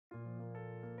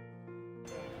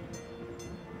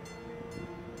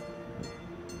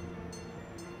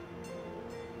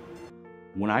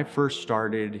When I first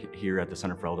started here at the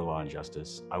Center for Elder Law and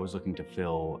Justice, I was looking to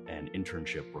fill an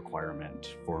internship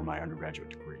requirement for my undergraduate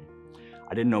degree.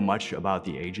 I didn't know much about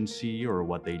the agency or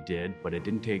what they did, but it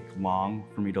didn't take long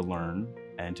for me to learn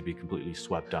and to be completely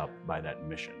swept up by that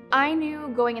mission. I knew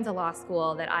going into law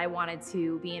school that I wanted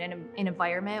to be in an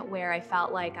environment where I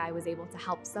felt like I was able to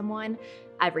help someone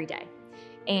every day.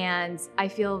 And I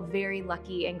feel very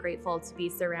lucky and grateful to be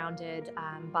surrounded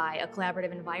by a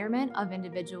collaborative environment of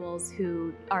individuals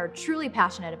who are truly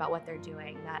passionate about what they're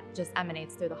doing. That just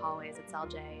emanates through the hallways at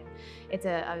CELJ. And it's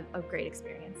a great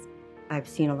experience. I've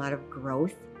seen a lot of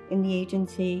growth in the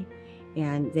agency,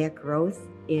 and that growth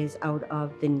is out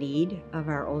of the need of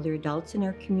our older adults in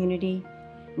our community.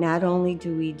 Not only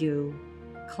do we do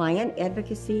client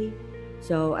advocacy,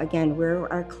 so again,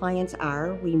 where our clients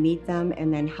are, we meet them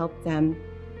and then help them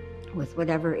with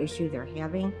whatever issue they're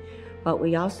having, but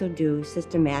we also do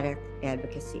systematic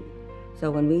advocacy. So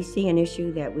when we see an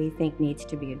issue that we think needs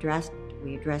to be addressed,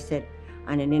 we address it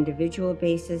on an individual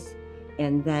basis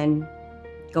and then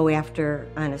go after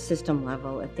on a system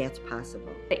level if that's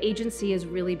possible. The agency has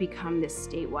really become this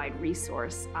statewide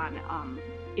resource on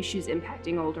issues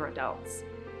impacting older adults.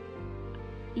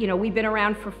 You know, we've been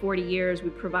around for 40 years, we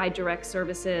provide direct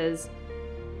services,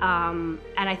 and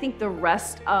I think the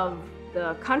rest of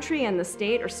the country and the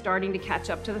state are starting to catch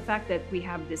up to the fact that we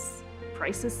have this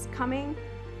crisis coming.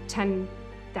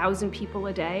 10,000 people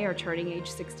a day are turning age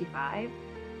 65.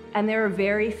 And there are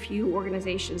very few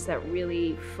organizations that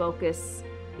really focus,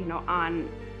 on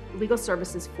legal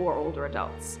services for older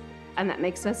adults. And that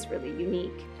makes us really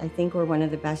unique. I think we're one of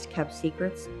the best kept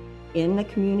secrets in the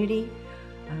community.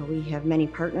 We have many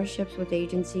partnerships with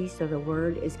agencies, so the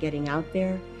word is getting out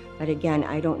there. But again,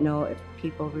 I don't know if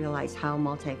people realize how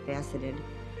multifaceted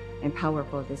and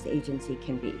powerful this agency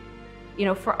can be.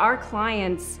 For our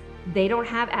clients, they don't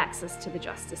have access to the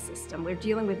justice system. We're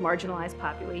dealing with marginalized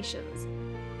populations.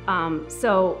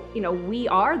 So we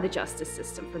are the justice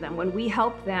system for them. When we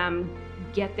help them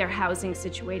get their housing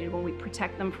situated, when we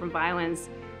protect them from violence,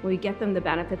 when we get them the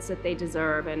benefits that they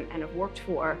deserve and have worked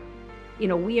for,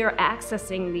 we are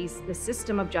accessing the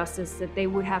system of justice that they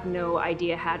would have no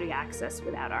idea how to access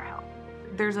without our help.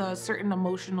 There's a certain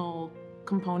emotional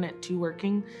component to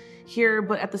working here,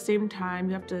 but at the same time,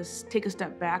 you have to take a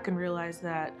step back and realize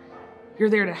that you're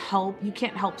there to help. You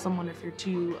can't help someone if you're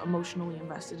too emotionally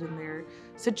invested in their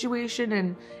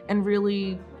situation, and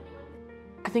really,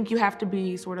 I think you have to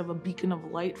be sort of a beacon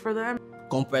of light for them.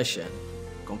 Compassion.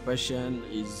 Compassion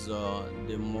is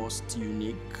the most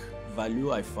unique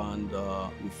value I found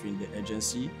within the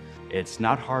agency. It's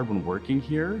not hard when working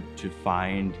here to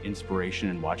find inspiration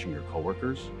in watching your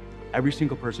coworkers. Every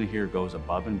single person here goes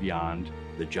above and beyond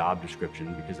the job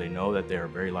description because they know that they are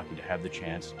very lucky to have the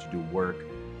chance to do work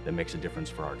that makes a difference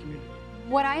for our community.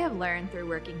 What I have learned through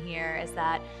working here is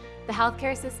that the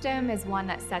healthcare system is one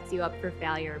that sets you up for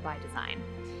failure by design.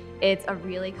 It's a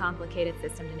really complicated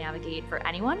system to navigate for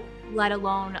anyone, let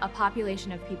alone a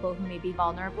population of people who may be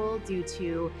vulnerable due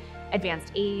to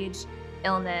advanced age,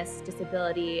 illness,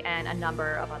 disability, and a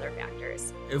number of other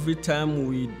factors. Every time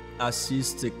we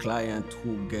assist a client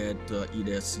who get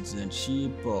either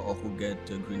citizenship or who get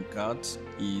a green card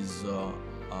is a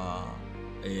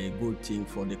good thing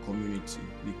for the community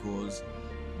because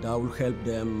that will help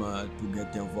them to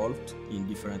get involved in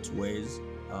different ways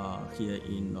here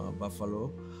in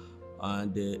Buffalo,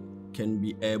 and they can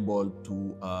be able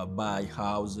to buy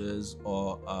houses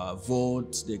or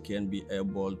vote. They can be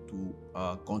able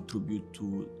to contribute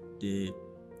to the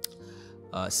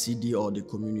city or the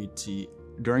community.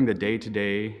 During the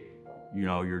day-to-day,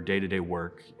 your day-to-day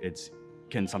work, it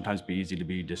can sometimes be easy to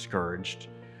be discouraged.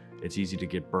 It's easy to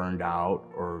get burned out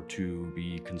or to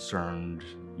be concerned,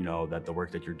 that the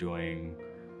work that you're doing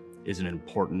isn't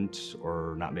important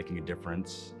or not making a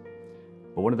difference.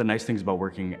 But one of the nice things about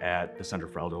working at the Center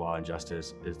for Elder Law and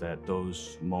Justice is that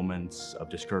those moments of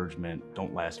discouragement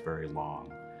don't last very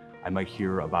long. I might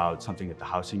hear about something that the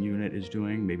housing unit is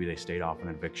doing. Maybe they stayed off an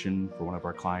eviction for one of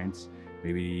our clients.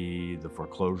 Maybe the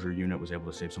foreclosure unit was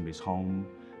able to save somebody's home.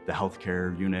 The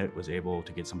healthcare unit was able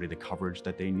to get somebody the coverage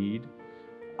that they need.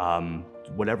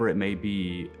 Whatever it may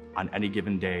be, on any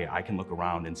given day, I can look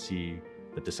around and see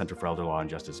that the Center for Elder Law and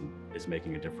Justice is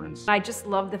making a difference. I just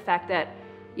love the fact that,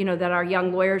 that our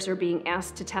young lawyers are being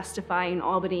asked to testify in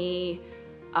Albany.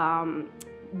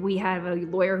 We have a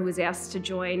lawyer who was asked to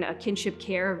join a kinship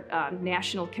care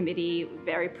national committee,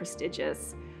 very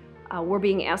prestigious. We're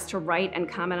being asked to write and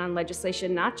comment on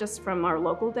legislation, not just from our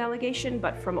local delegation,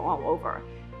 but from all over.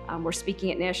 We're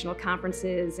speaking at national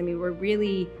conferences. I mean, we're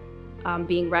really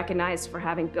being recognized for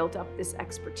having built up this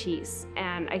expertise.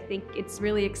 And I think it's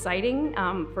really exciting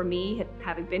for me,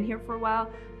 having been here for a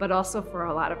while, but also for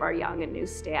a lot of our young and new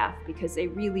staff, because they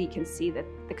really can see the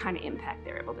kind of impact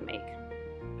they're able to make.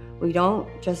 We don't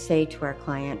just say to our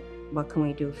client, what can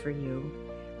we do for you?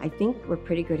 I think we're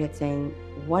pretty good at saying,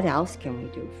 what else can we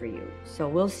do for you? So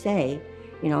we'll say,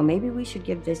 you know, maybe we should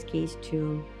give this case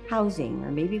to housing,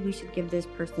 or maybe we should give this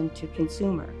person to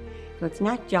consumer. So it's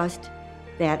not just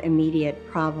that immediate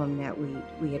problem that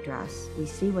we address. We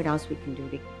see what else we can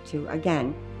do to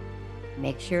again,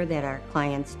 make sure that our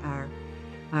clients are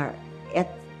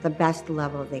at the best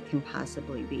level they can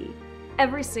possibly be.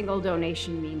 Every single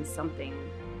donation means something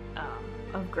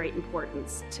of great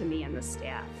importance to me and the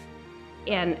staff.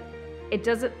 And it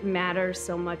doesn't matter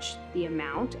so much the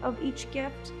amount of each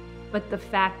gift, but the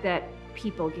fact that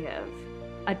people give.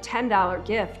 A $10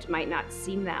 gift might not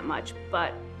seem that much,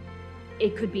 but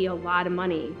it could be a lot of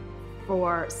money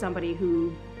for somebody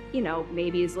who, you know,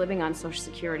 maybe is living on Social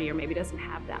Security or maybe doesn't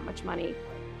have that much money.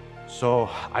 So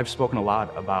I've spoken a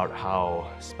lot about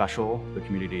how special the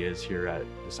community is here at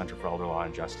the Center for Elder Law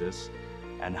and Justice,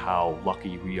 and how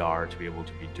lucky we are to be able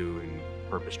to be doing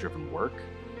purpose-driven work.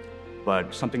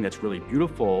 But something that's really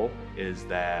beautiful is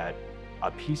that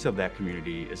a piece of that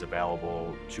community is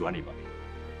available to anybody.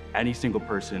 Any single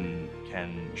person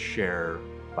can share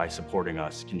by supporting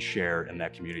us, can share in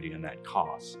that community and that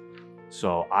cause.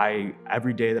 So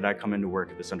every day that I come into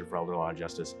work at the Center for Elder Law and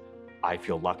Justice, I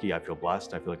feel lucky, I feel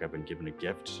blessed, I feel like I've been given a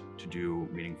gift to do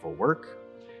meaningful work.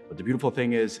 But the beautiful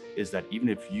thing is that even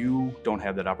if you don't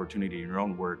have that opportunity in your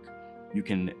own work, you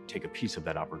can take a piece of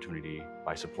that opportunity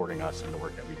by supporting us in the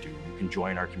work that we do. You can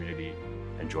join our community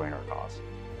and join our cause.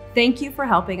 Thank you for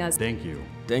helping us. Thank you.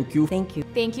 Thank you. Thank you.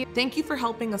 Thank you. Thank you for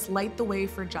helping us light the way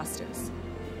for justice.